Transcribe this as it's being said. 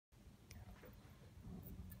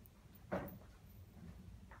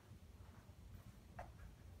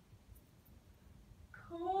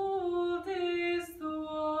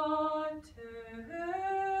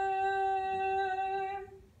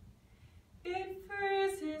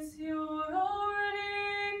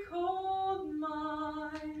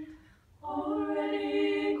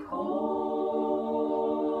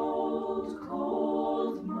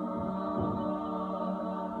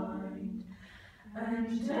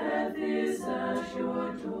death is at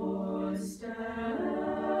your doorstep,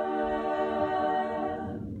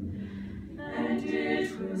 and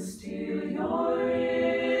it will steal your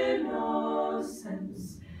innocence,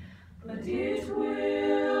 but it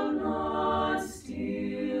will not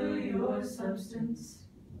steal your substance.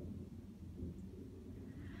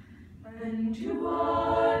 And you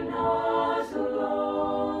are not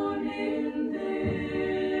alone in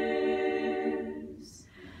this,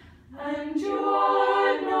 and you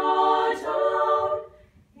are not alone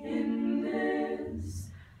in this.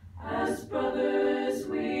 As brothers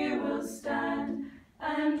we will stand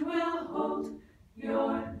and will hold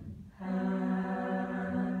your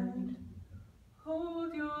hand.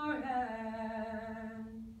 Hold your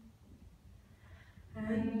hand.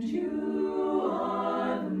 And you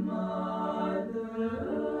are the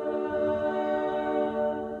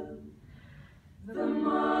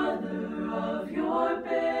mother of your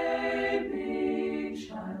baby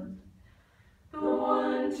child, the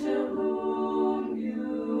one to whom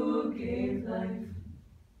you gave life.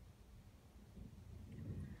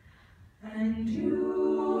 And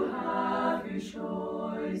you have your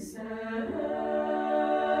choices,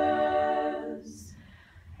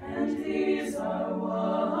 and these are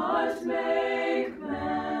what make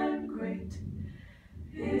man great,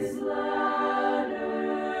 his ladder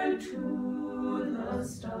to the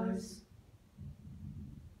stars.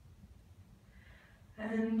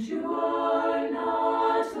 And you are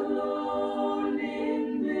not alone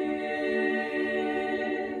in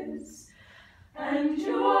this, and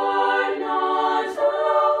you are